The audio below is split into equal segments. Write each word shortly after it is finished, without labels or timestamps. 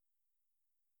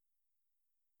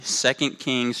2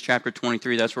 Kings chapter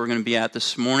 23. That's where we're going to be at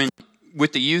this morning.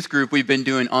 With the youth group, we've been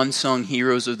doing unsung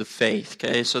heroes of the faith.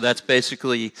 Okay, so that's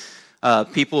basically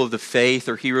people of the faith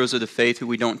or heroes of the faith who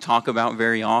we don't talk about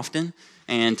very often.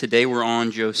 And today we're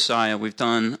on Josiah. We've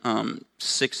done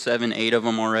 6, 7, 8 of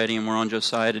them already, and we're on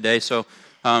Josiah today. So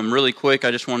really quick,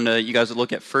 I just wanted you guys to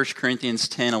look at 1 Corinthians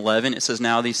 10:11. It says,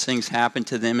 "Now these things happened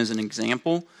to them as an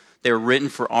example. They were written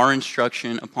for our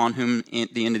instruction, upon whom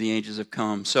the end of the ages have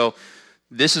come." So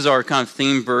this is our kind of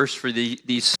theme verse for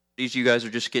these studies. You guys are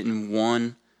just getting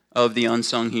one of the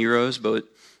unsung heroes, but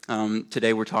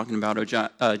today we're talking about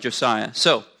Josiah.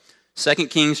 So 2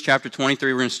 Kings chapter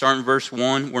 23, we're going to start in verse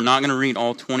 1. We're not going to read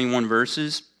all 21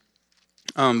 verses,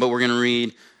 but we're going to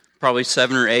read probably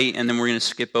 7 or 8, and then we're going to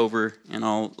skip over, and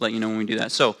I'll let you know when we do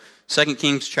that. So 2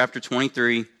 Kings chapter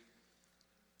 23,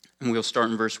 and we'll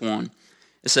start in verse 1.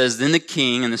 It says, "Then the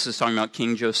king," and this is talking about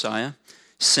King Josiah,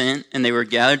 "sent, and they were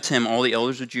gathered to him all the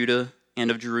elders of Judah and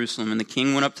of Jerusalem. And the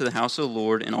king went up to the house of the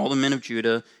Lord, and all the men of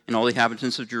Judah and all the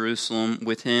inhabitants of Jerusalem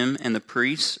with him, and the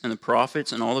priests and the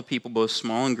prophets and all the people, both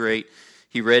small and great.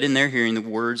 He read in their hearing the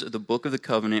words of the book of the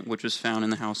covenant, which was found in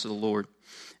the house of the Lord.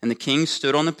 And the king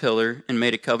stood on the pillar and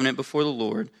made a covenant before the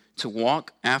Lord, to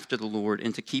walk after the Lord,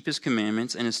 and to keep his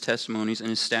commandments and his testimonies and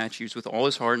his statutes with all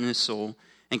his heart and his soul,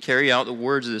 and carry out the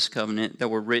words of this covenant that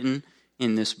were written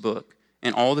in this book.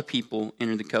 And all the people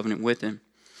entered the covenant with him.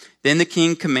 Then the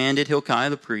king commanded Hilkiah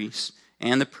the priest,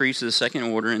 and the priests of the second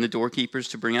order, and the doorkeepers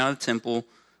to bring out of the temple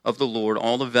of the Lord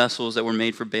all the vessels that were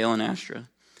made for Baal and Ashtoreth,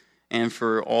 and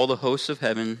for all the hosts of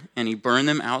heaven, and he burned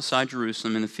them outside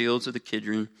Jerusalem in the fields of the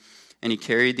Kidron, and he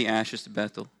carried the ashes to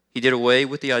Bethel. He did away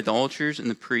with the idolaters and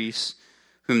the priests,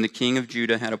 whom the king of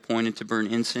Judah had appointed to burn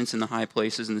incense in the high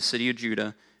places in the city of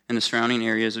Judah and the surrounding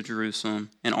areas of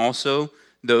Jerusalem, and also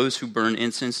those who burned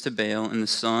incense to Baal, and the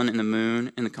sun, and the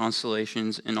moon, and the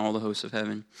constellations, and all the hosts of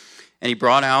heaven. And he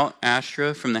brought out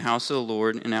Ashtoreth from the house of the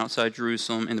Lord, and outside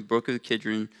Jerusalem in the brook of the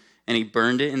Kidron, and he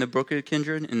burned it in the brook of the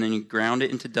Kidron, and then he ground it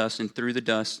into dust, and threw the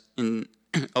dust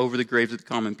over the graves of the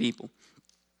common people."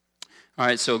 All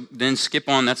right, so then skip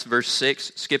on, that's verse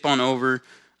 6. Skip on over.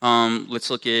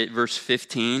 Let's look at verse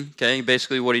 15. Okay,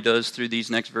 basically what he does through these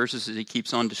next verses is he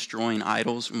keeps on destroying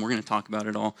idols, and we're going to talk about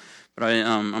it all. But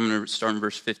I'm going to start in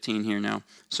verse 15 here now.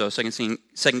 So 2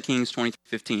 Kings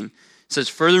 23:15. It says,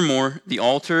 "Furthermore, the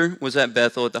altar was at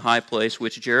Bethel at the high place,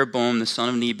 which Jeroboam the son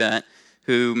of Nebat,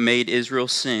 who made Israel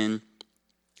sin,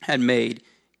 had made.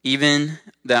 Even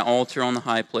that altar on the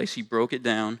high place, he broke it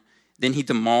down. Then he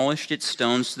demolished its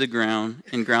stones to the ground,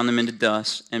 and ground them into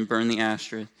dust, and burned the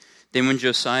Ashtoreth. Then when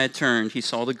Josiah turned, he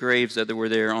saw the graves that were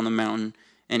there on the mountain,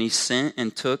 and he sent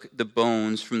and took the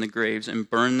bones from the graves, and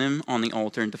burned them on the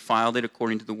altar, and defiled it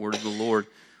according to the word of the Lord,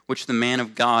 which the man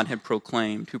of God had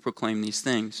proclaimed, who proclaimed these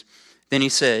things. Then he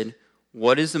said,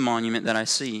 'What is the monument that I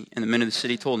see?' And the men of the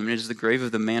city told him, 'It is the grave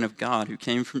of the man of God, who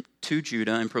came to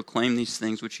Judah and proclaimed these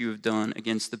things which you have done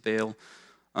against the Baal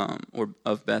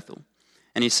of Bethel.'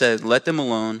 And he said, 'Let them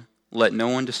alone, let no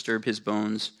one disturb his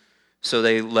bones.' So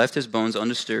they left his bones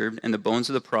undisturbed, and the bones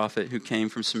of the prophet who came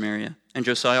from Samaria. And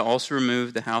Josiah also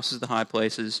removed the houses of the high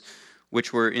places,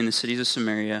 which were in the cities of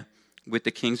Samaria, with the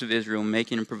kings of Israel,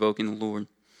 making and provoking the Lord.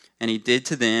 And he did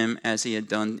to them as he had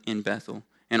done in Bethel.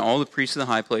 And all the priests of the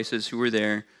high places who were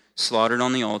there slaughtered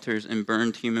on the altars and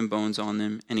burned human bones on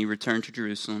them, and he returned to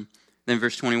Jerusalem." Then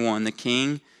verse 21,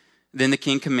 Then the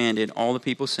king commanded all the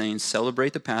people, saying,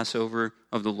 "Celebrate the Passover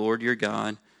of the Lord your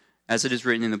God, as it is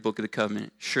written in the book of the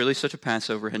covenant. Surely such a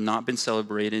Passover had not been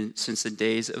celebrated since the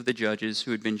days of the judges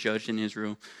who had been judged in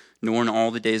Israel, nor in all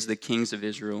the days of the kings of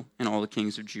Israel and all the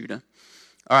kings of Judah."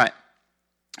 All right,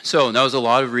 so that was a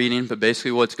lot of reading, but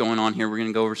basically what's going on here, we're going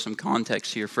to go over some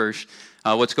context here first.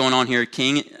 What's going on here,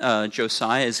 King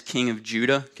Josiah is king of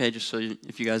Judah. Okay, just so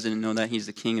if you guys didn't know that, he's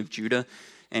the king of Judah,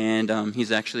 and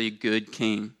he's actually a good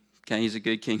king. Okay, he's a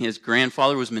good king. His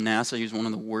grandfather was Manasseh. He was one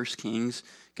of the worst kings.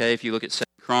 Okay, if you look at 2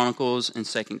 Chronicles and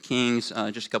 2 Kings,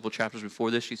 just a couple of chapters before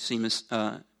this, you see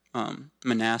Manasseh.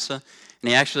 And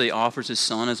he actually offers his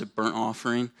son as a burnt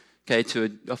offering, okay,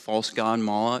 to a false god,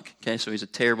 Moloch. Okay, so he's a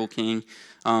terrible king.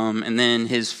 And then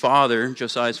his father,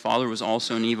 Josiah's father, was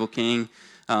also an evil king.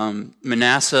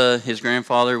 Manasseh, his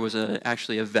grandfather, was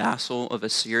actually a vassal of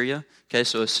Assyria. Okay,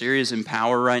 so Assyria is in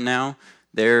power right now.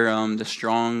 They're the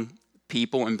strong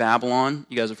people in Babylon.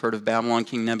 You guys have heard of Babylon,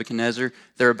 King Nebuchadnezzar.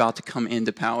 They're about to come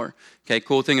into power. Okay,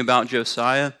 cool thing about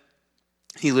Josiah,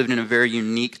 he lived in a very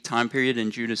unique time period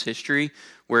in Judah's history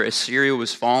where Assyria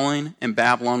was falling and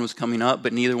Babylon was coming up,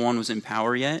 but neither one was in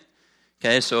power yet.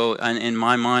 Okay, so in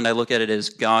my mind, I look at it as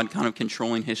God kind of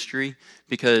controlling history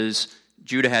because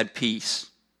Judah had peace.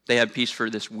 They had peace for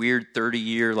this weird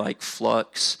 30-year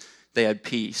flux. They had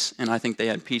peace, and I think they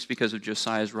had peace because of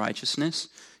Josiah's righteousness.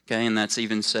 Okay, and that's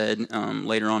even said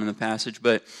later on in the passage.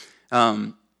 But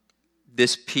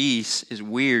this peace is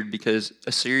weird because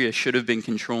Assyria should have been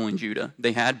controlling Judah.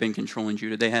 They had been controlling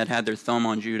Judah. They had their thumb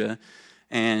on Judah,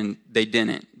 and they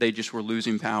didn't. They just were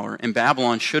losing power. And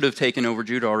Babylon should have taken over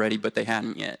Judah already, but they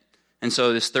hadn't yet. And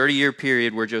so this 30-year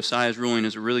period where Josiah is ruling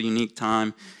is a really unique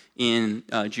time in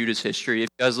Judah's history. If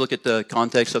you guys look at the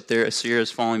context up there, Assyria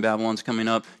is falling, Babylon's coming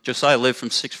up. Josiah lived from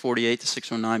 648 to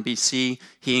 609 BC.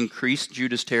 He increased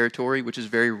Judah's territory, which is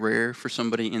very rare for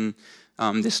somebody in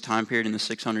this time period in the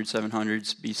 600s,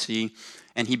 700s BC.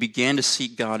 And he began to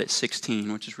seek God at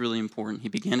 16, which is really important. He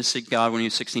began to seek God when he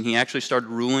was 16. He actually started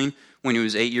ruling when he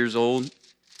was 8 years old.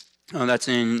 That's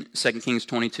in 2 Kings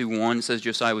 22:1. It says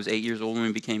Josiah was 8 years old when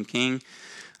he became king.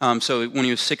 So when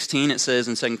he was 16, it says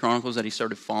in 2 Chronicles that he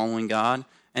started following God.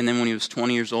 And then when he was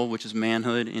 20 years old, which is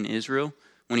manhood in Israel,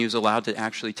 when he was allowed to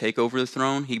actually take over the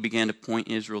throne, he began to point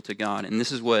Israel to God. And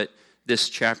this is what this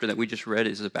chapter that we just read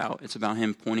is about. It's about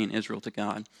him pointing Israel to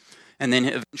God. And then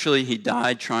eventually he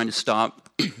died trying to stop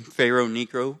Pharaoh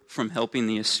Necho from helping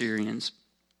the Assyrians.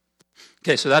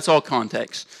 Okay, so that's all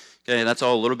context. Okay, that's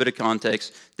all a little bit of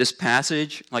context. This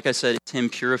passage, like I said, it's him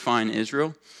purifying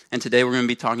Israel. And today we're going to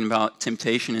be talking about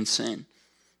temptation and sin.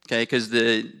 Okay, because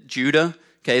the Judah,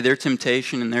 their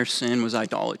temptation and their sin was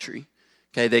idolatry.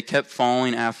 Okay, they kept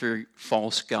falling after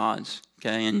false gods.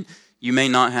 Okay, and you may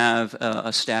not have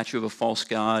a statue of a false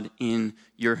god in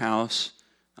your house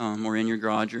or in your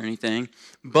garage or anything,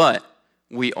 but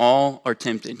we all are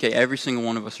tempted. Okay, every single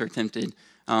one of us are tempted.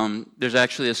 There's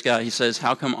actually this guy, he says,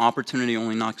 how come opportunity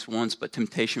only knocks once, but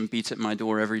temptation beats at my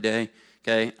door every day?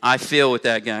 Okay, I feel with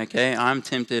that guy, okay? I'm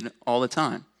tempted all the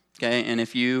time, okay? And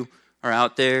if you are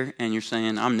out there and you're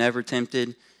saying, I'm never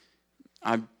tempted,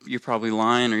 you're probably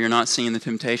lying or you're not seeing the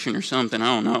temptation or something,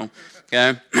 I don't know,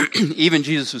 okay? Even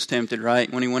Jesus was tempted,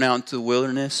 right? When he went out into the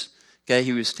wilderness, okay,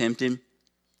 he was tempted.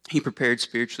 He prepared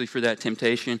spiritually for that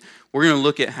temptation. We're going to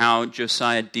look at how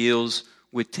Josiah deals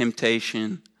with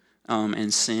temptation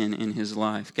and sin in his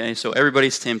life. Okay, so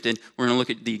everybody's tempted. We're going to look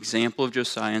at the example of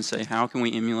Josiah and say, how can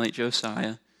we emulate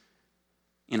Josiah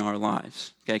in our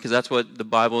lives? Okay, because that's what the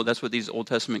Bible, that's what these Old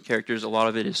Testament characters, a lot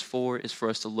of it is for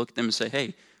us to look at them and say,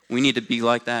 hey, we need to be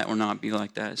like that or not be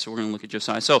like that. So we're going to look at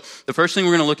Josiah. So the first thing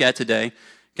we're going to look at today,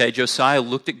 okay, Josiah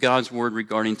looked at God's word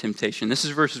regarding temptation. This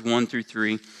is verses 1 through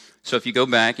 3. So if you go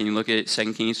back and you look at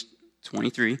 2 Kings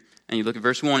 23, and you look at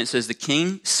verse 1, it says, the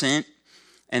king sent,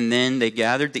 and then they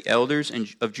gathered the elders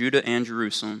of Judah and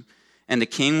Jerusalem. And the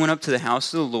king went up to the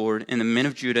house of the Lord, and the men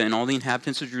of Judah and all the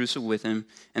inhabitants of Jerusalem with him,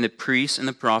 and the priests and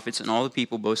the prophets and all the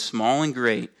people, both small and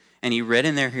great. And he read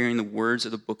in their hearing the words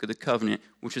of the book of the covenant,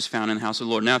 which is found in the house of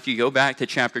the Lord. Now, if you go back to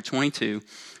chapter 22,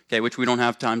 okay, which we don't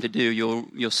have time to do,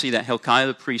 you'll see that Hilkiah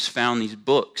the priest found these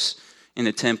books in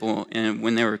the temple, and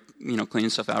when they were cleaning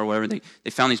stuff out or whatever, they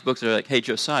found these books. They're like, hey,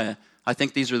 Josiah, I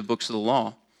think these are the books of the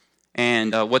law.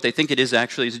 And what they think it is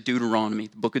actually is Deuteronomy,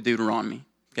 the book of Deuteronomy.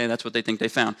 Okay, that's what they think they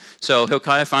found. So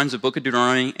Hilkiah finds the book of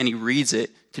Deuteronomy, and he reads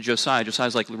it to Josiah.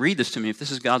 Josiah's like, read this to me. If this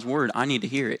is God's word, I need to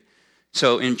hear it.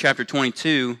 So in chapter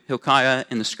 22, Hilkiah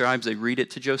and the scribes, they read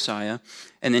it to Josiah.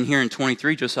 And then here in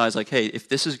 23, Josiah's like, hey, if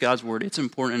this is God's word, it's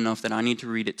important enough that I need to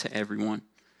read it to everyone.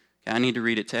 Okay, I need to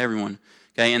read it to everyone.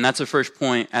 Okay, and that's the first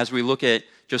point. As we look at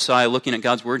Josiah looking at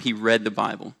God's word, he read the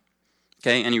Bible.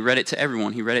 Okay, and he read it to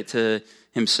everyone. He read it to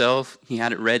himself, he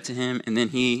had it read to him, and then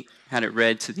he had it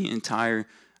read to the entire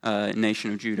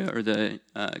nation of Judah, or the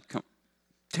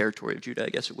territory of Judah, I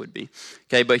guess it would be.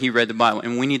 Okay, but he read the Bible,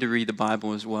 and we need to read the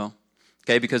Bible as well.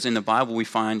 Okay, because in the Bible we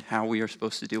find how we are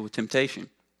supposed to deal with temptation.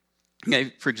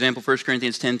 Okay, for example, 1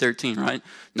 Corinthians 10:13, right?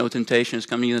 No temptation has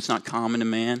come to you that's not common to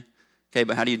man. Okay,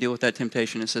 but how do you deal with that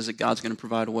temptation? It says that God's going to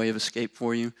provide a way of escape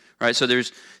for you, right? So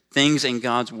there's things in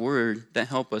God's word that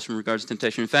help us in regards to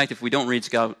temptation. In fact, if we don't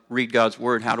read God's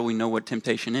word, how do we know what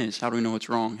temptation is? How do we know what's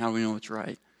wrong? How do we know what's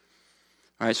right?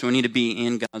 All right, so we need to be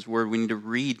in God's word. We need to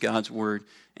read God's word.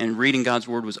 And reading God's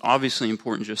word was obviously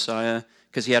important to Josiah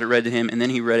because he had it read to him, and then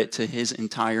he read it to his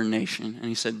entire nation. And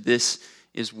he said, this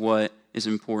is what is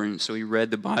important. So he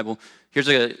read the Bible. Here's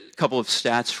a couple of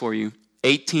stats for you.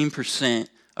 18%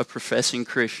 of professing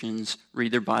Christians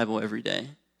read their Bible every day.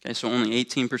 Okay, so only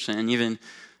 18%. And even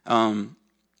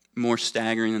more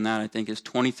staggering than that, I think, is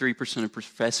 23% of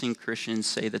professing Christians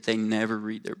say that they never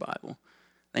read their Bible.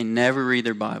 They never read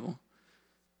their Bible.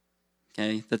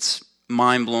 Okay, that's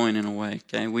mind-blowing in a way.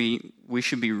 Okay, we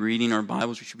should be reading our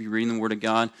Bibles. We should be reading the Word of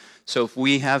God. So if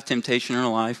we have temptation in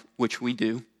our life, which we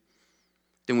do,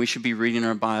 then we should be reading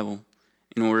our Bible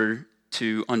in order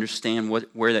to understand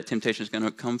where that temptation is going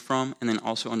to come from, and then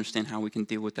also understand how we can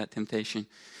deal with that temptation.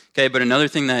 Okay, but another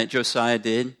thing that Josiah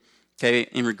did, okay,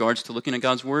 in regards to looking at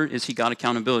God's word, is he got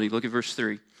accountability. Look at verse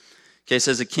 3. Okay, it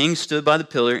says, the king stood by the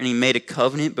pillar, and he made a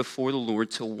covenant before the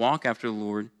Lord to walk after the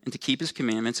Lord, and to keep his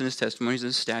commandments and his testimonies and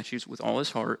his statutes with all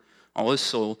his heart, all his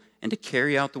soul, and to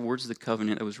carry out the words of the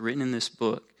covenant that was written in this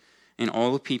book. And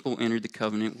all the people entered the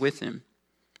covenant with him.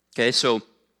 Okay, so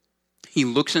he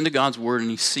looks into God's word and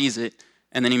he sees it,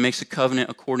 and then he makes a covenant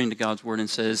according to God's word and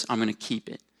says, I'm going to keep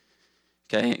it.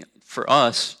 Okay, for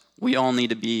us, we all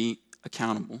need to be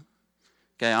accountable.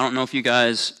 Okay, I don't know if you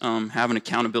guys have an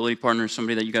accountability partner,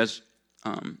 somebody that you guys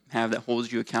have that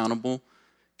holds you accountable,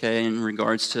 okay, in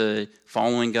regards to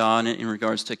following God, in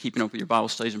regards to keeping up with your Bible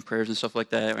studies and prayers and stuff like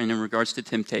that, and in regards to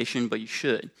temptation, but you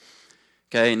should.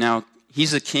 Okay, now,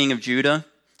 he's the king of Judah,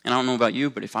 and I don't know about you,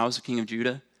 but if I was the king of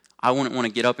Judah, I wouldn't want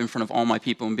to get up in front of all my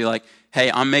people and be like, hey,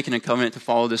 I'm making a covenant to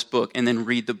follow this book, and then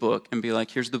read the book and be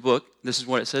like, here's the book, this is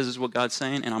what it says, this is what God's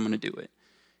saying, and I'm going to do it.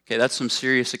 Okay, that's some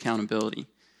serious accountability.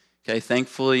 Okay,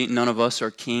 thankfully, none of us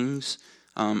are kings.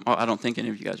 I don't think any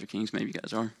of you guys are kings, maybe you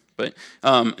guys are. But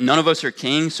none of us are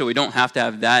kings, so we don't have to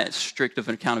have that strict of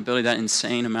an accountability, that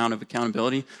insane amount of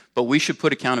accountability. But we should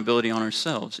put accountability on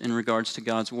ourselves in regards to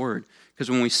God's word.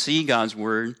 Because when we see God's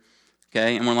word,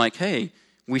 okay, and we're like, hey,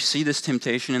 we see this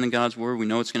temptation in God's word. We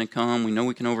know it's going to come. We know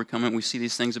we can overcome it. We see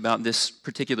these things about this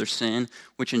particular sin,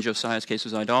 which in Josiah's case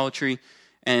was idolatry.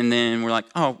 And then we're like,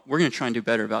 oh, we're going to try and do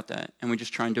better about that. And we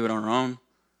just try and do it on our own.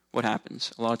 What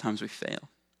happens? A lot of times we fail,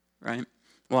 right?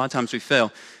 A lot of times we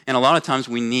fail. And a lot of times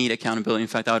we need accountability. In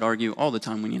fact, I would argue all the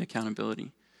time we need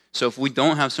accountability. So if we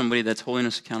don't have somebody that's holding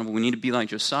us accountable, we need to be like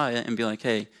Josiah and be like,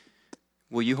 hey,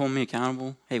 will you hold me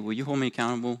accountable? Hey, will you hold me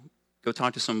accountable? Go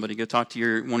talk to somebody. Go talk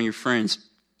to one of your friends.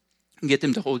 Get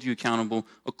them to hold you accountable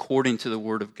according to the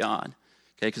word of God.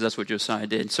 Okay, because that's what Josiah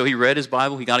did. So he read his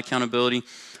Bible. He got accountability.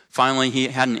 Finally, he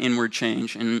had an inward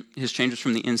change, and his change was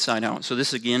from the inside out. So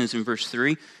this, again, is in verse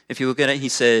 3. If you look at it, he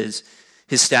says,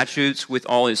 his statutes with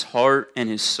all his heart and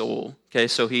his soul. Okay,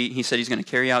 so he said he's going to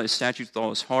carry out his statutes with all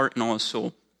his heart and all his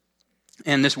soul.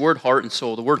 And this word heart and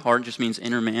soul, the word heart just means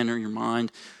inner man or your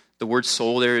mind. The word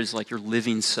soul there is like your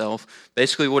living self.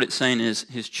 Basically what it's saying is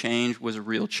his change was a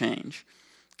real change.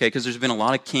 Okay, because there's been a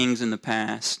lot of kings in the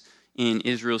past in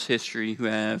Israel's history who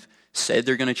have said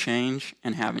they're going to change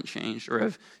and haven't changed, or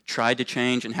have tried to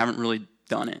change and haven't really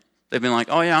done it. They've been like,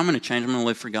 oh yeah, I'm going to change, I'm going to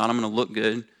live for God, I'm going to look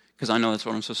good, because I know that's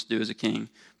what I'm supposed to do as a king.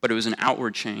 But it was an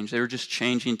outward change. They were just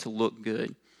changing to look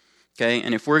good. Okay,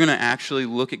 and if we're going to actually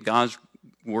look at God's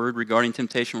word regarding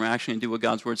temptation, we're actually going to do what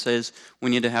God's word says, we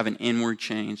need to have an inward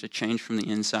change, a change from the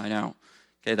inside out.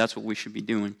 Okay, that's what we should be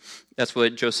doing. That's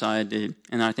what Josiah did,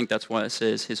 and I think that's why it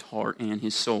says his heart and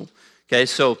his soul. Okay,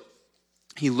 so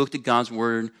he looked at God's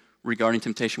word regarding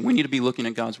temptation. We need to be looking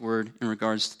at God's word in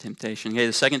regards to temptation. Okay,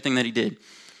 the second thing that he did,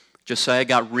 Josiah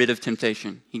got rid of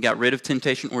temptation. He got rid of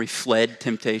temptation, or he fled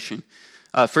temptation.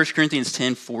 1 Corinthians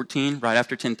 10:14, right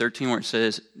after 10:13, where it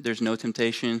says there's no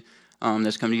temptation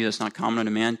that's come to you that's not common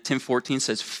unto man. 10:14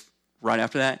 says right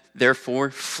after that, therefore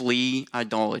flee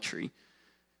idolatry.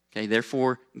 Okay,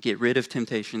 therefore get rid of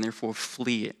temptation. Therefore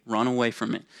flee it. Run away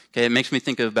from it. Okay, it makes me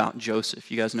think about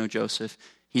Joseph. You guys know Joseph.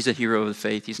 He's a hero of the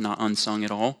faith. He's not unsung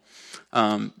at all.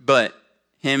 But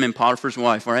him and Potiphar's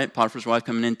wife, all right? Potiphar's wife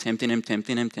coming in, tempting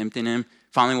him.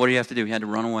 Finally, what do you have to do? He had to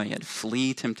run away. He had to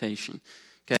flee temptation.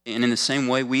 Okay, and in the same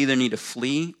way, we either need to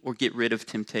flee or get rid of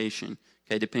temptation.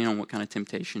 Okay, depending on what kind of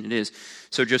temptation it is.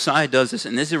 So Josiah does this,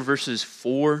 and these are verses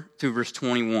 4 through verse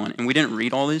 21. And we didn't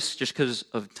read all this just because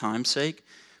of time's sake.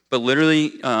 But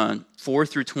literally, 4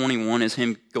 through 21 is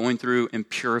him going through and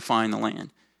purifying the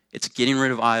land. It's getting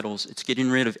rid of idols. It's getting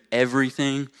rid of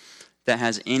everything that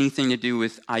has anything to do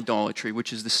with idolatry,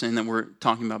 which is the sin that we're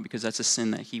talking about, because that's a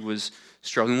sin that he was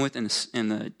struggling with and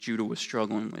the Judah was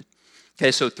struggling with.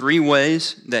 Okay, so 3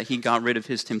 ways that he got rid of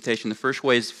his temptation. The first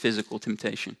way is physical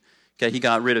temptation. Okay, he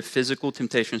got rid of physical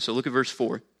temptation. So look at verse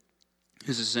 4.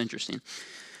 This is interesting.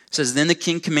 It says, then the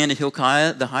king commanded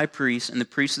Hilkiah, the high priest, and the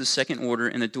priests of the second order,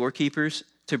 and the doorkeepers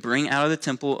to bring out of the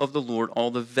temple of the Lord all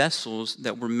the vessels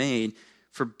that were made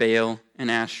for Baal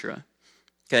and Asherah.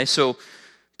 Okay, so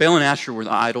Baal and Asherah were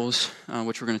the idols,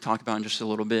 which we're going to talk about in just a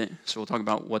little bit. So we'll talk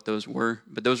about what those were.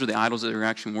 But those were the idols that they were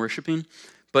actually worshiping.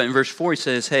 But in verse 4, he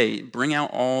says, hey, bring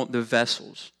out all the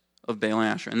vessels of Baal and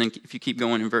Asherah. And then if you keep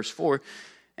going in verse 4,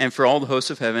 and for all the hosts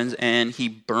of heavens, and he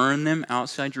burned them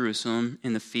outside Jerusalem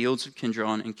in the fields of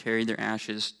Kindron and carried their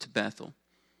ashes to Bethel.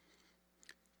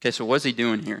 Okay, so what's he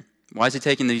doing here? Why is he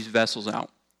taking these vessels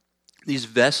out? These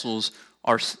vessels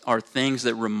are things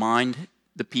that remind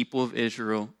the people of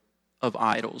Israel of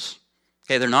idols.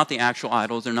 Okay, they're not the actual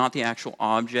idols. They're not the actual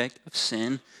object of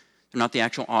sin. They're not the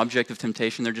actual object of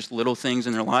temptation. They're just little things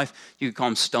in their life. You could call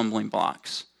them stumbling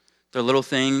blocks. They're little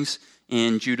things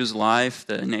in Judah's life,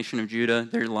 the nation of Judah,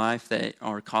 their life, that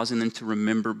are causing them to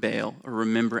remember Baal or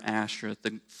remember Ashtoreth,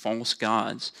 the false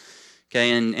gods.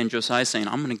 Okay, and Josiah's saying,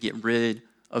 I'm going to get rid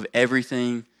of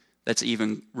everything that's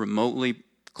even remotely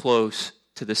close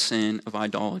to the sin of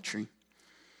idolatry.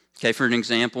 Okay, for an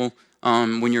example,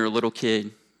 when you're a little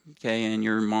kid, okay, and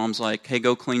your mom's like, hey,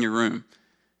 go clean your room,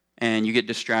 and you get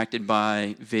distracted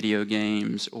by video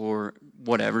games or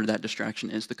whatever that distraction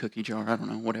is, the cookie jar, I don't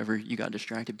know, whatever you got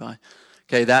distracted by.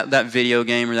 Okay, that video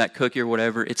game or that cookie or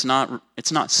whatever, it's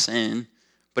not sin,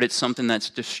 but it's something that's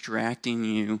distracting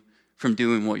you from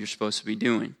doing what you're supposed to be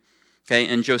doing. Okay,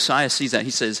 and Josiah sees that. He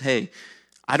says, hey,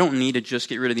 I don't need to just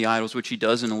get rid of the idols, which he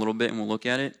does in a little bit, and we'll look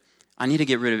at it. I need to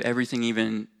get rid of everything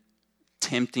even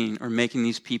tempting or making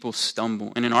these people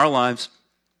stumble. And in our lives,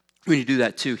 we need to do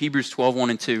that too. Hebrews 12, 1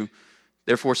 and 2.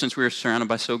 Therefore, since we are surrounded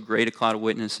by so great a cloud of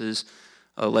witnesses,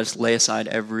 let us lay aside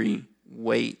every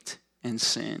weight and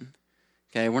sin.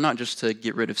 Okay, we're not just to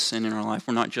get rid of sin in our life.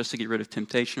 We're not just to get rid of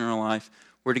temptation in our life.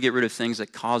 We're to get rid of things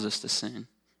that cause us to sin.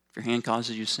 If your hand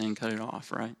causes you to sin, cut it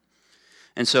off, right?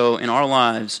 And so in our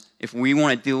lives, if we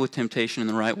want to deal with temptation in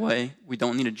the right way, we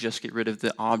don't need to just get rid of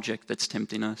the object that's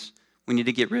tempting us. We need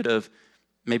to get rid of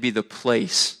maybe the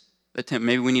place that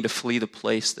maybe we need to flee the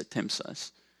place that tempts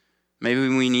us. Maybe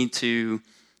we need to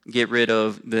get rid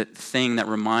of the thing that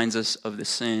reminds us of the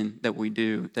sin that we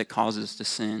do that causes us to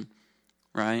sin,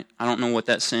 right? I don't know what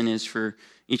that sin is for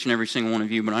each and every single one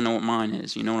of you, but I know what mine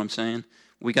is. You know what I'm saying?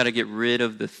 We got to get rid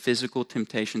of the physical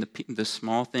temptation, the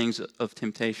small things of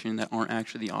temptation that aren't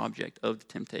actually the object of the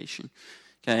temptation.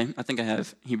 Okay? I think I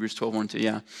have Hebrews 12, 1 and 2,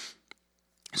 yeah.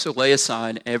 So lay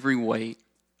aside every weight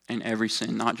and every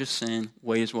sin, not just sin,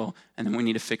 weight as well. And then we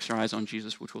need to fix our eyes on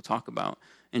Jesus, which we'll talk about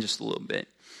in just a little bit.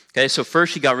 Okay, so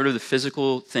first he got rid of the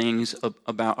physical things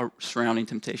about surrounding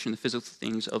temptation, the physical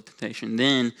things of temptation.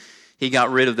 Then he got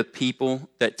rid of the people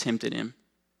that tempted him.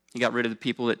 He got rid of the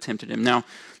people that tempted him. Now,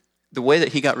 the way that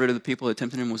he got rid of the people that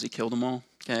tempted him was he killed them all.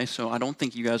 Okay, so I don't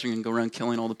think you guys are going to go around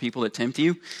killing all the people that tempt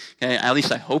you. Okay, at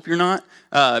least I hope you're not.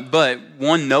 But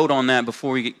one note on that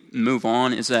before we move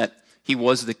on is that he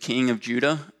was the king of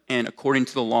Judah, and according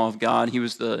to the law of God, he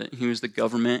was the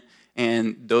government,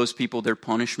 and those people, their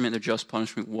punishment, their just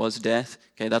punishment was death.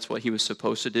 Okay, that's what he was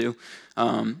supposed to do.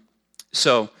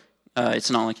 So it's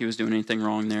not like he was doing anything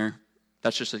wrong there.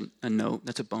 That's just a note.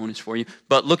 That's a bonus for you.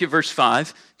 But look at verse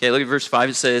 5. Okay, look at verse 5.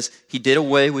 It says, he did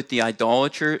away with the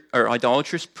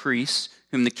idolatrous priests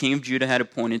whom the king of Judah had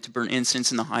appointed to burn incense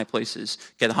in the high places.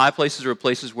 Okay, the high places were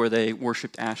places where they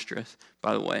worshipped Ashtoreth,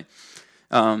 by the way.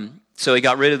 So he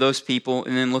got rid of those people.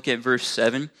 And then look at verse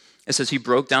 7. It says, he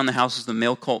broke down the houses of the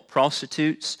male cult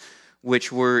prostitutes,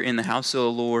 which were in the house of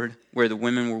the Lord, where the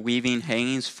women were weaving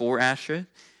hangings for Ashtoreth.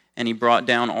 And he brought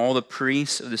down all the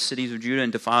priests of the cities of Judah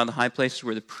and defiled the high places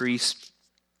where the priests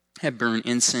had burned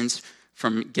incense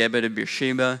from Geba to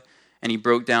Beersheba. And he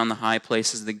broke down the high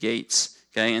places of the gates.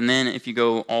 Okay, and then if you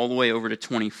go all the way over to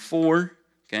 24,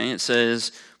 okay, it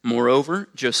says, moreover,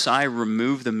 Josiah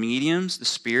removed the mediums, the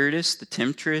spiritists, the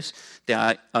temptress,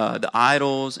 the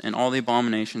idols, and all the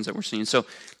abominations that we're seeing. So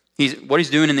what he's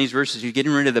doing in these verses, he's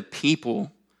getting rid of the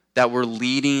people that were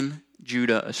leading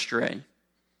Judah astray.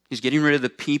 He's getting rid of the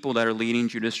people that are leading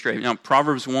Judah astray. Now,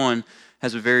 Proverbs 1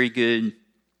 has a very good,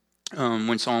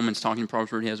 when Solomon's talking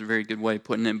Proverbs, he has a very good way of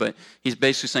putting it, but he's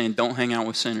basically saying, don't hang out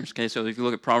with sinners. Okay, so if you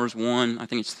look at Proverbs 1, I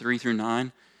think it's 3 through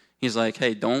 9, he's like,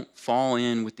 hey, don't fall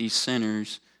in with these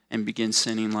sinners and begin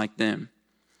sinning like them.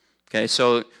 Okay,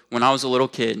 so when I was a little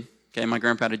kid, okay, my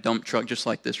grandpa had a dump truck just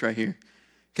like this right here.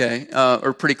 Okay,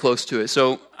 or pretty close to it.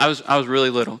 So I was really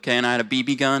little, okay, and I had a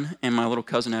BB gun, and my little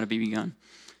cousin had a BB gun.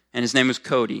 And his name was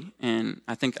Cody, and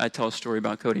I think I tell a story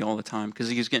about Cody all the time because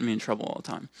he was getting me in trouble all the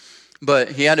time.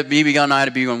 But he had a BB gun, I had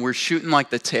a BB gun. We were shooting like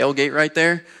the tailgate right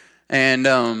there, and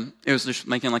it was just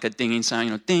making like a dinging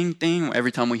sound, ding, ding,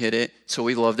 every time we hit it. So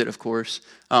we loved it, of course.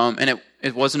 And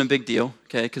it wasn't a big deal,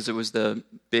 okay, because it was the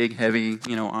big, heavy,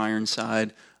 iron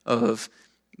side of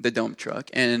the dump truck.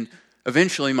 And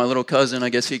eventually, my little cousin, I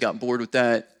guess he got bored with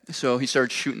that, so he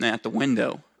started shooting that at the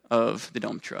window of the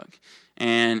dump truck.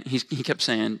 And he kept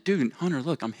saying, dude, Hunter,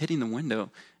 look, I'm hitting the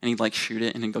window. And he'd like shoot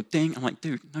it and then go, ding. I'm like,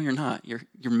 dude, no, you're not. You're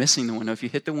missing the window. If you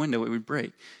hit the window, it would break.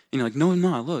 And he's like, no, I'm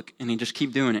not, look. And he just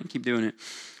keep doing it.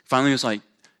 Finally, he was like,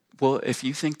 well, if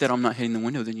you think that I'm not hitting the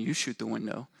window, then you shoot the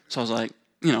window. So I was like,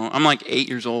 I'm like 8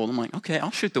 years old. I'm like, okay, I'll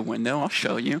shoot the window. I'll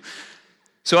show you.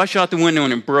 So I shot the window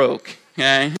and it broke,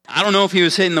 okay? I don't know if he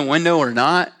was hitting the window or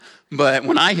not, but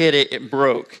when I hit it, it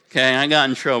broke, okay? I got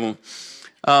in trouble.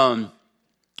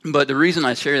 But the reason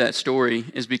I share that story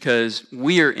is because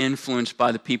we are influenced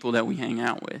by the people that we hang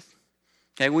out with.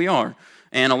 Okay, we are.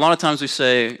 And a lot of times we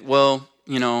say, well,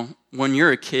 when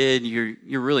you're a kid,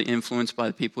 you're really influenced by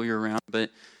the people you're around.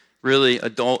 But really,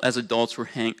 as adults,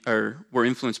 we're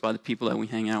influenced by the people that we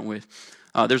hang out with.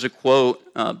 There's a quote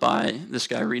by this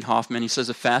guy, Reid Hoffman. He says,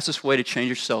 the fastest way to change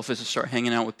yourself is to start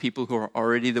hanging out with people who are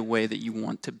already the way that you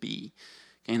want to be.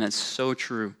 Okay, and that's so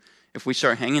true. If we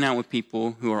start hanging out with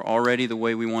people who are already the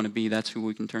way we want to be, that's who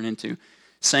we can turn into.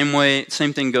 Same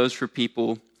thing goes for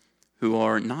people who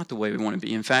are not the way we want to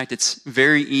be. In fact, it's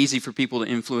very easy for people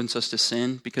to influence us to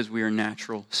sin because we are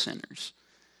natural sinners.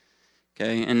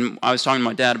 Okay, and I was talking to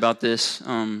my dad about this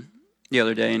the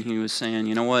other day, and he was saying,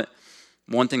 you know what?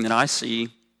 One thing that I see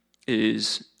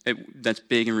that's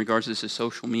big in regards to this is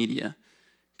social media.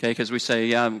 Okay, because we say,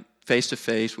 yeah, face to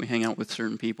face, we hang out with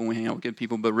certain people, we hang out with good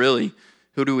people, but really,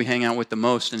 who do we hang out with the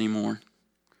most anymore?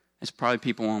 It's probably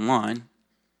people online,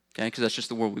 okay, because that's just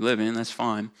the world we live in. That's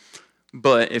fine.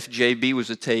 But if JB was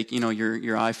to take, your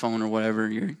iPhone or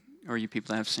whatever, or you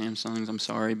people that have Samsungs, I'm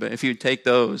sorry, but if he would take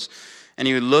those and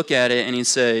he would look at it and he'd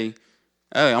say,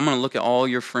 oh, I'm going to look at all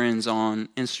your friends on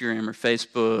Instagram or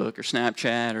Facebook or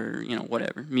Snapchat or,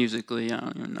 whatever, Musically, I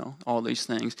don't even know, all these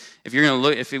things. If you're going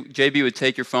to JB would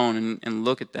take your phone and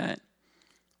look at that,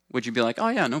 would you be like, oh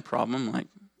yeah, no problem,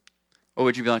 or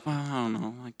would you be like, well, I don't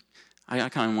know, I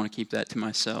kind of want to keep that to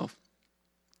myself.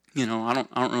 I don't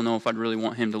really know if I'd really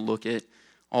want him to look at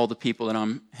all the people that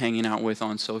I'm hanging out with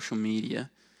on social media.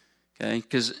 Okay?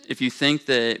 Because if you think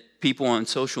that people on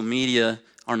social media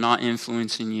are not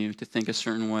influencing you to think a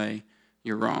certain way,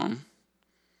 you're wrong.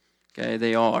 Okay?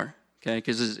 They are. Okay?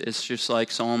 Because it's just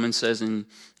like Solomon says in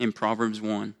Proverbs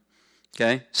 1.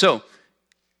 Okay? So,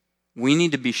 we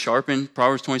need to be sharpened.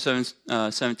 Proverbs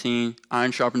 27:17,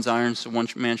 iron sharpens iron, so one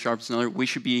man sharpens another. We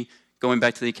should be going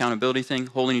back to the accountability thing,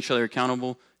 holding each other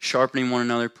accountable, sharpening one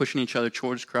another, pushing each other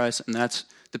towards Christ, and that's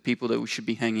the people that we should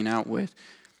be hanging out with.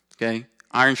 Okay?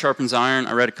 Iron sharpens iron.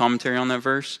 I read a commentary on that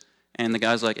verse, and the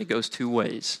guy's like, it goes two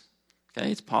ways. Okay?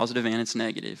 It's positive and it's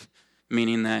negative,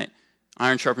 meaning that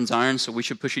iron sharpens iron, so we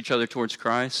should push each other towards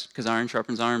Christ because iron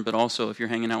sharpens iron, but also if you're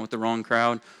hanging out with the wrong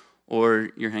crowd or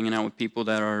you're hanging out with people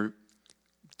that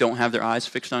don't have their eyes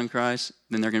fixed on Christ,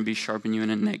 then they're going to be sharpening you in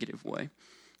a negative way.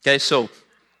 Okay, so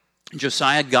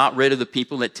Josiah got rid of the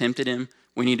people that tempted him.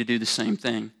 We need to do the same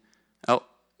thing. Oh,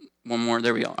 one more.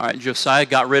 There we go. All right, Josiah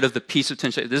got rid of the piece of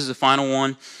temptation. This is the final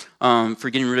one for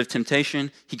getting rid of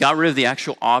temptation. He got rid of the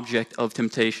actual object of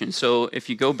temptation. So if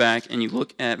you go back and you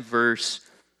look at verse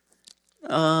 6,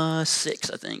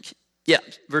 I think. Yeah,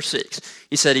 verse 6.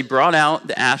 He said, he brought out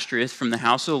the Ashtoreth from the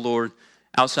house of the Lord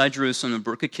outside Jerusalem, the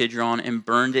brook of Kidron, and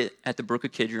burned it at the brook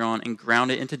of Kidron, and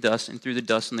ground it into dust, and threw the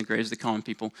dust in the graves of the common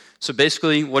people. So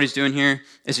basically, what he's doing here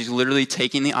is he's literally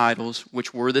taking the idols,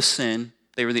 which were the sin,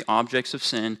 they were the objects of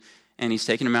sin, and he's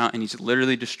taking them out, and he's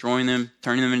literally destroying them,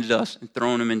 turning them into dust, and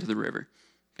throwing them into the river.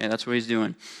 Okay, that's what he's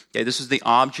doing. Okay, this is the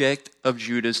object of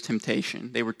Judah's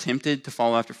temptation. They were tempted to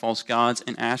follow after false gods,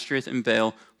 and Ashtoreth and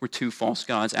Baal were two false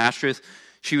gods. Ashtoreth,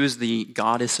 she was the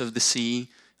goddess of the sea,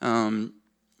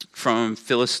 from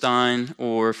Philistine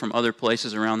or from other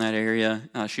places around that area.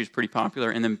 She was pretty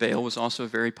popular. And then Baal was also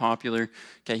very popular.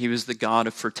 Okay, he was the god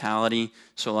of fertility.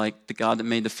 So like the god that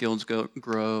made the fields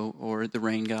grow, or the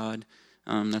rain god.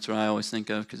 That's what I always think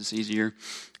of because it's easier.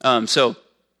 So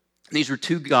these were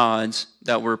two gods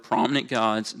that were prominent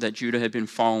gods that Judah had been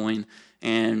following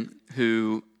and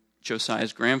who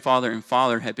Josiah's grandfather and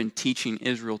father had been teaching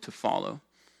Israel to follow.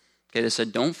 Okay, they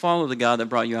said, don't follow the God that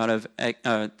brought you out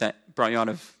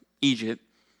of Egypt.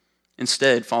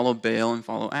 Instead, follow Baal and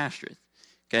follow Ashtoreth.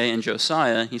 Okay, and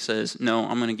Josiah, he says, no,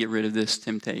 I'm going to get rid of this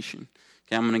temptation.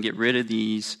 Okay, I'm going to get rid of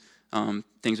these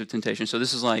things of temptation. So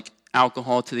this is like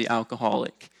alcohol to the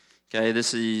alcoholic. Okay,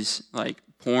 this is like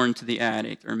porn to the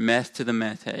addict or meth to the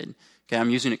meth head. Okay,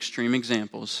 I'm using extreme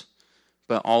examples,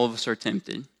 but all of us are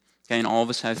tempted. Okay, and all of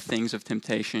us have things of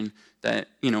temptation that,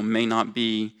 may not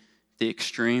be the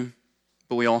extreme,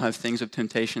 but we all have things of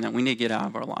temptation that we need to get out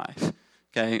of our life.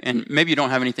 Okay, and maybe you don't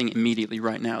have anything immediately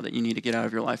right now that you need to get out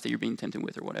of your life that you're being tempted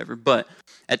with or whatever, but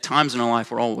at times in our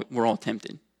life, we're all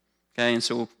tempted. Okay, and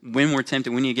so when we're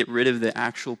tempted, we need to get rid of the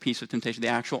actual piece of temptation, the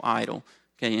actual idol,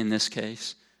 okay, in this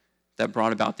case, that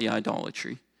brought about the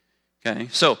idolatry. Okay,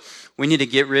 so we need to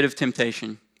get rid of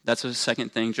temptation. That's the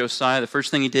second thing. Josiah, the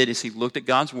first thing he did is he looked at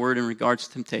God's word in regards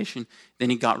to temptation. Then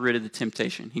he got rid of the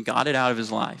temptation. He got it out of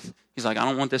his life. He's like, I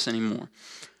don't want this anymore.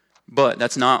 But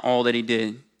that's not all that he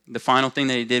did. The final thing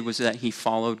that he did was that he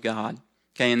followed God.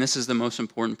 Okay, and this is the most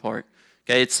important part.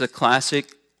 Okay, it's the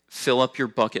classic fill up your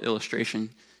bucket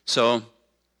illustration. So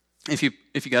if you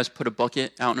guys put a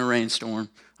bucket out in a rainstorm,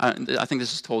 I think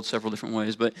this is told several different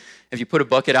ways, but if you put a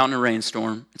bucket out in a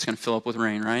rainstorm, it's going to fill up with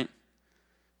rain, right?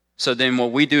 So then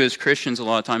what we do as Christians a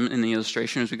lot of time in the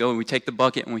illustration is we go and we take the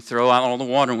bucket and we throw out all the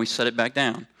water and we set it back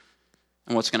down.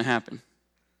 And what's going to happen?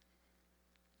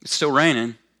 It's still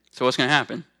raining, so what's going to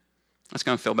happen? It's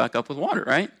going to fill back up with water,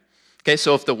 right? Okay,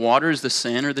 so if the water is the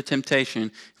sin or the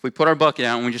temptation, if we put our bucket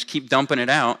out and we just keep dumping it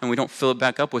out and we don't fill it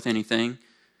back up with anything,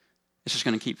 it's just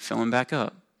going to keep filling back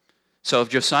up. So if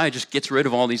Josiah just gets rid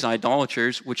of all these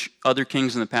idolaters, which other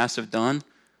kings in the past have done,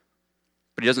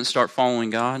 but he doesn't start following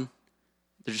God,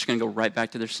 they're just going to go right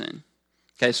back to their sin.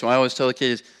 Okay, so I always tell the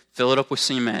kids, fill it up with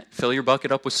cement. Fill your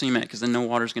bucket up with cement because then no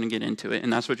water's going to get into it.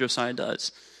 And that's what Josiah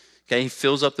does. Okay, he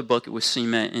fills up the bucket with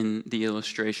cement in the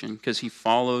illustration because he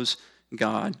follows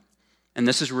God. And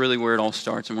this is really where it all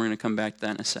starts, and we're going to come back to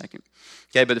that in a second.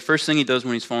 Okay, but the first thing he does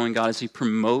when he's following God is he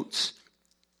promotes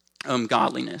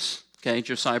godliness. Okay,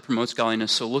 Josiah promotes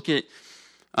godliness. So look at,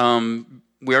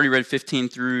 we already read 15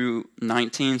 through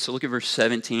 19, so look at verse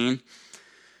 17.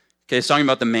 Okay, it's talking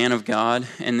about the man of God,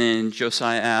 and then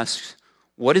Josiah asks,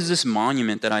 what is this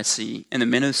monument that I see? And the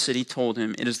men of the city told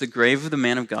him, it is the grave of the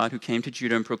man of God who came to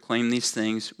Judah and proclaimed these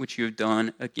things which you have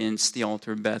done against the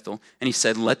altar of Bethel. And he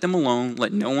said, let them alone,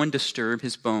 let no one disturb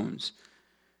his bones.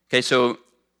 Okay, so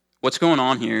what's going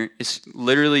on here is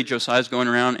literally Josiah's going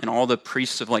around and all the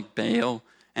priests of like Baal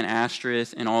and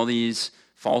Ashtoreth and all these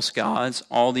false gods,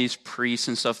 all these priests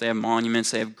and stuff, they have monuments,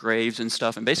 they have graves and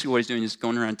stuff. And basically what he's doing is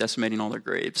going around decimating all their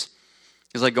graves.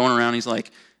 He's like going around, he's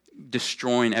like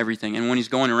destroying everything. And when he's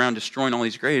going around destroying all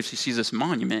these graves, he sees this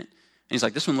monument. And he's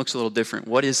like, this one looks a little different.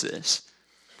 What is this?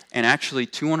 And actually,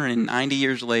 290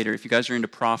 years later, if you guys are into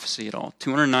prophecy at all,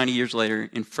 290 years later,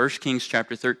 in 1 Kings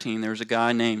chapter 13, there was a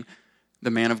guy named the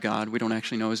man of God. We don't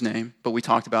actually know his name, but we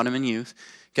talked about him in youth.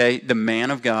 Okay, the man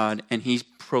of God, and he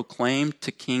proclaimed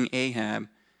to King Ahab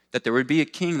that there would be a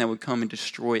king that would come and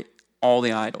destroy all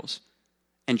the idols.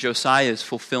 And Josiah is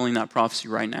fulfilling that prophecy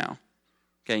right now.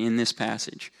 Okay, in this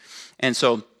passage. And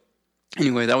so,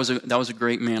 anyway, that was a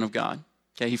great man of God.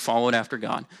 Okay, he followed after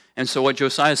God. And so what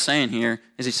Josiah is saying here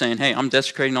is he's saying, hey, I'm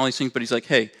desecrating all these things, but he's like,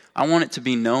 hey, I want it to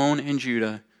be known in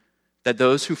Judah that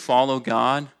those who follow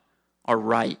God are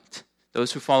right.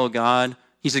 Those who follow God,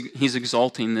 he's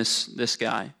exalting this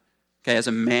guy, okay, as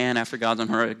a man after God's own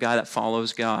heart, a guy that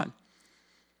follows God.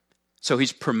 So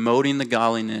he's promoting the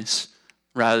godliness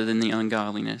rather than the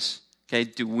ungodliness. Okay,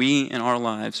 do we in our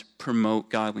lives promote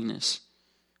godliness?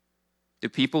 Do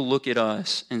people look at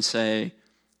us and say,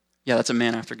 yeah, that's a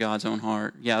man after God's own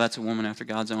heart. Yeah, that's a woman after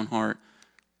God's own heart.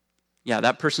 Yeah,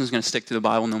 that person's going to stick to the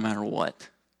Bible no matter what.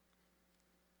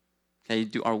 Okay,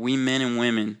 are we men and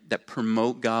women that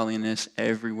promote godliness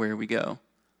everywhere we go?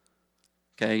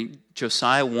 Okay,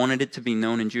 Josiah wanted it to be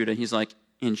known in Judah. He's like,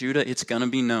 in Judah, it's going to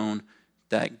be known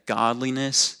that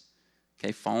godliness,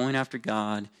 okay, following after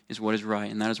God is what is right,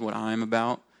 and that is what I'm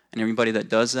about. And everybody that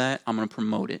does that, I'm going to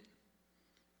promote it.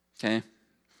 Okay?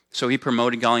 So he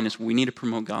promoted godliness. We need to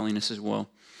promote godliness as well.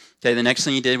 Okay, the next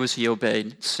thing he did was he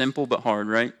obeyed. Simple but hard,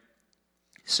 right?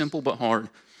 Simple but hard.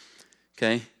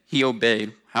 Okay? He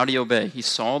obeyed. How did he obey? He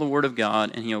saw the word of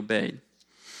God and he obeyed.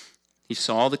 He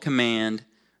saw the command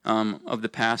of the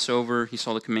Passover. He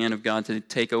saw the command of God to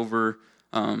take out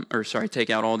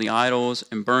all the idols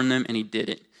and burn them, and he did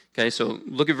it. Okay, so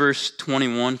look at verse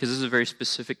 21, because this is a very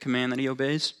specific command that he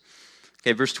obeys.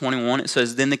 Okay, verse 21, it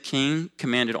says, then the king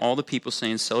commanded all the people,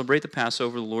 saying, celebrate the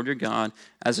Passover, the Lord your God,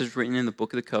 as is written in the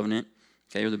book of the covenant,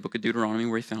 okay, or the book of Deuteronomy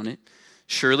where he found it.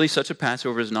 Surely such a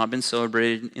Passover has not been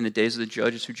celebrated in the days of the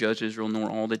judges who judged Israel,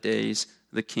 nor all the days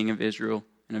of the king of Israel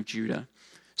and of Judah.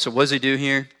 So what does he do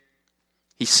here?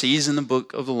 He sees in the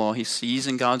book of the law, he sees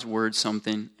in God's word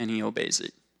something, and he obeys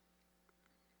it.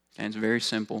 Okay, it's very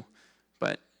simple,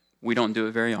 but we don't do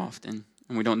it very often,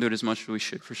 and we don't do it as much as we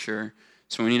should for sure.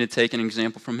 So we need to take an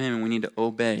example from him, and we need to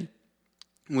obey.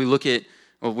 We look at,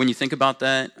 well, when you think about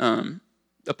that,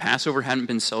 the Passover hadn't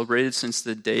been celebrated since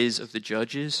the days of the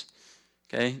judges.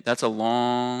 Okay, that's a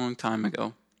long time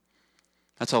ago.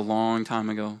 That's a long time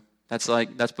ago.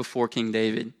 That's before King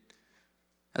David.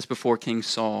 That's before King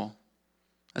Saul.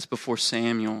 That's before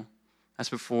Samuel. That's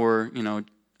before,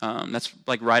 that's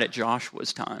like right at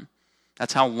Joshua's time.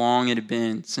 That's how long it had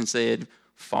been since they had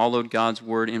followed God's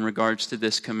word in regards to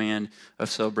this command of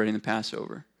celebrating the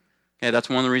Passover. Okay, that's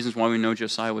one of the reasons why we know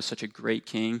Josiah was such a great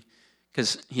king,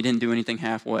 because he didn't do anything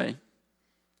halfway.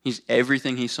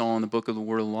 Everything he saw in the book of the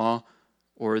word of law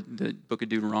or the book of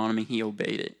Deuteronomy, he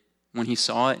obeyed it. When he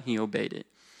saw it, he obeyed it.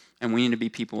 And we need to be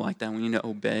people like that. We need to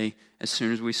obey as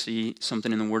soon as we see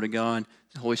something in the word of God.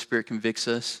 The Holy Spirit convicts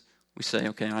us. we say,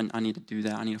 okay, I need to do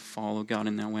that. I need to follow God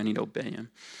in that way. I need to obey him.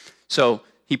 So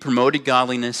he promoted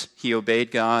godliness, he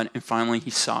obeyed God, and finally he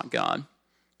sought God.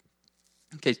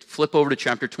 Okay, flip over to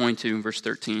chapter 22, verse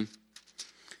 13.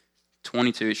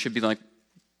 22, it should be like,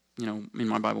 in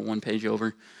my Bible, one page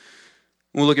over.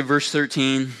 We'll look at verse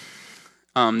 13.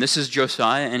 This is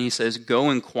Josiah, and he says, "Go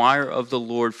inquire of the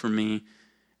Lord for me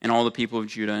and all the people of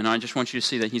Judah." And I just want you to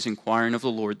see that he's inquiring of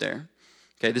the Lord there.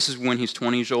 Okay, this is when he's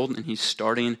 20 years old, and he's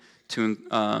starting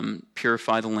to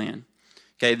purify the land.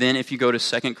 Okay, then if you go to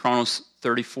 2 Chronicles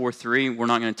 34:3, we're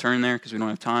not going to turn there because we don't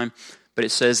have time, but it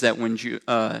says that when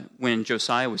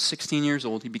Josiah was 16 years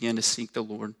old, he began to seek the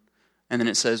Lord. And then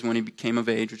it says when he became of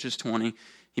age, which is 20,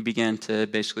 he began to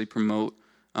basically promote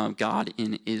God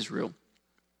in Israel.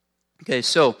 Okay,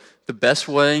 so the best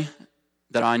way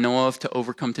that I know of to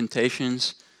overcome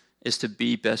temptations is to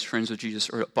be best friends with Jesus,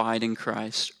 or abide in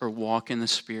Christ, or walk in the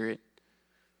Spirit.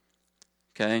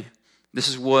 Okay, this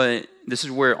is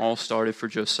where it all started for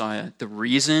Josiah. The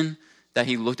reason that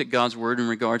he looked at God's word in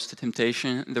regards to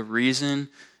temptation, the reason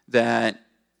that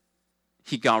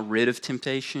he got rid of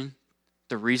temptation,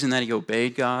 the reason that he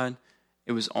obeyed God,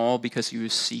 it was all because he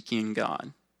was seeking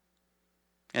God.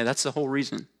 Yeah, that's the whole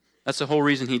reason. That's the whole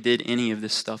reason he did any of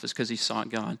this stuff, is because he sought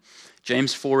God.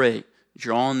 James 4:8,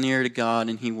 "Draw near to God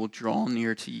and he will draw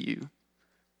near to you."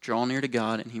 Draw near to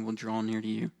God and he will draw near to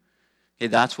you. Okay,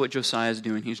 that's what Josiah is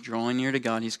doing. He's drawing near to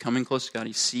God. He's coming close to God.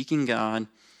 He's seeking God.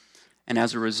 And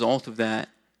as a result of that,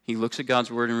 he looks at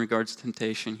God's word in regards to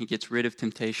temptation. He gets rid of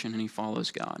temptation and he follows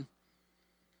God.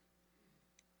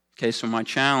 Okay, so my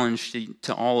challenge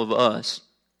to all of us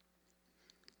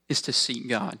is to seek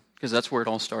God, because that's where it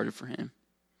all started for him.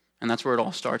 And that's where it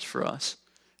all starts for us.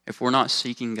 If we're not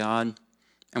seeking God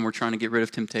and we're trying to get rid of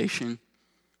temptation,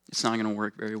 it's not going to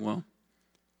work very well.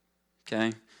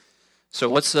 Okay? So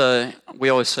we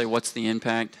always say, what's the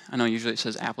impact? I know usually it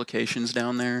says applications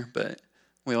down there, but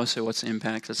we always say, what's the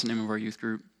impact? That's the name of our youth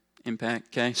group, Impact.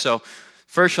 Okay? So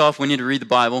first off, we need to read the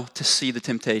Bible to see the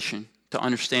temptation, to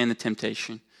understand the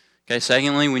temptation. Okay?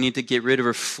 Secondly, we need to get rid of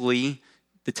or flee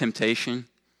the temptation.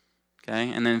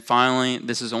 Okay, and then finally,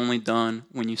 this is only done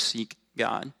when you seek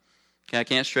God. Okay, I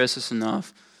can't stress this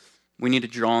enough. We need to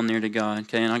draw near to God.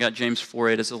 Okay, and I got James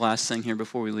 4:8 as the last thing here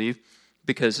before we leave,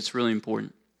 because it's really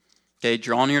important. Okay,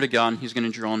 draw near to God, and he's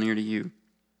going to draw near to you.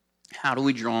 How do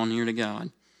we draw near to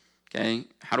God? Okay,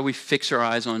 how do we fix our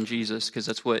eyes on Jesus? Because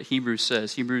that's what Hebrews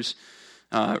says. Hebrews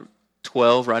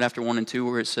 12, right after 1 and 2,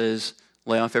 where it says,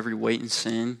 "Lay off every weight and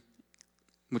sin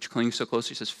which clings so closely."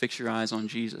 He says, "Fix your eyes on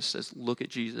Jesus." It says, look at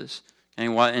Jesus.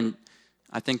 And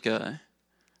I think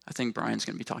Brian's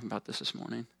going to be talking about this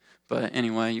morning. But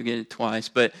anyway, you get it twice.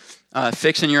 But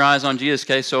fixing your eyes on Jesus.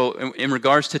 Okay, so in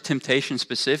regards to temptation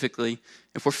specifically,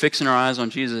 if we're fixing our eyes on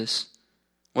Jesus,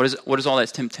 what does all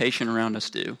that temptation around us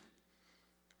do?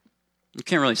 You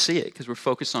can't really see it because we're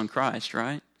focused on Christ,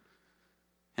 right?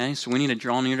 Okay, so we need to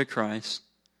draw near to Christ,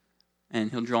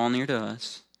 and he'll draw near to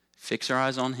us. Fix our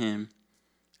eyes on him.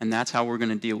 And that's how we're going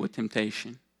to deal with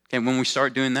temptation. Okay, when we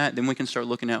start doing that, then we can start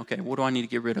looking at, okay, what do I need to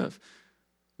get rid of?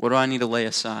 What do I need to lay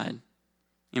aside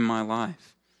in my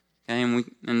life? Okay,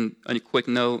 and a quick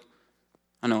note,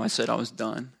 I know I said I was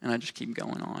done, and I just keep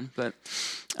going on. But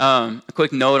a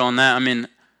quick note on that,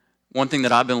 one thing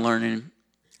that I've been learning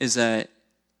is that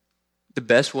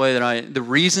the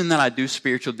reason that I do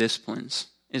spiritual disciplines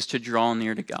is to draw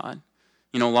near to God.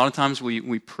 A lot of times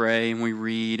we pray and we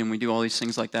read and we do all these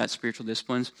things like that, spiritual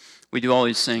disciplines. We do all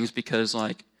these things because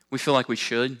we feel like we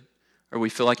should, or we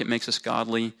feel like it makes us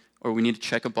godly, or we need to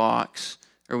check a box,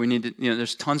 or we need to,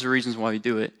 there's tons of reasons why we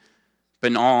do it. But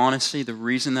in all honesty, the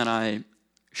reason that I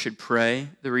should pray,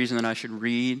 the reason that I should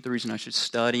read, the reason I should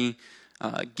study,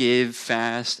 give,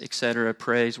 fast, etc.,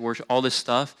 praise, worship, all this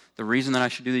stuff, the reason that I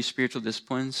should do these spiritual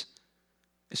disciplines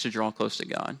is to draw close to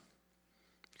God.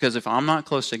 Because if I'm not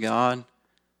close to God,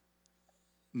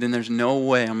 then there's no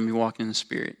way I'm going to be walking in the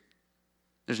Spirit.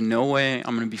 There's no way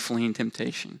I'm going to be fleeing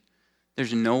temptation.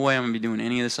 There's no way I'm going to be doing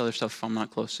any of this other stuff if I'm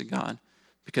not close to God.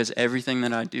 Because everything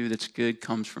that I do that's good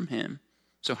comes from him.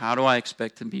 So how do I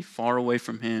expect to be far away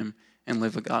from him and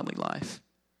live a godly life?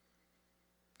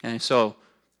 Okay, so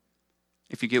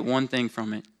if you get one thing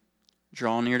from it,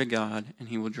 draw near to God and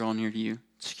he will draw near to you.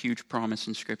 It's a huge promise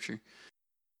in Scripture.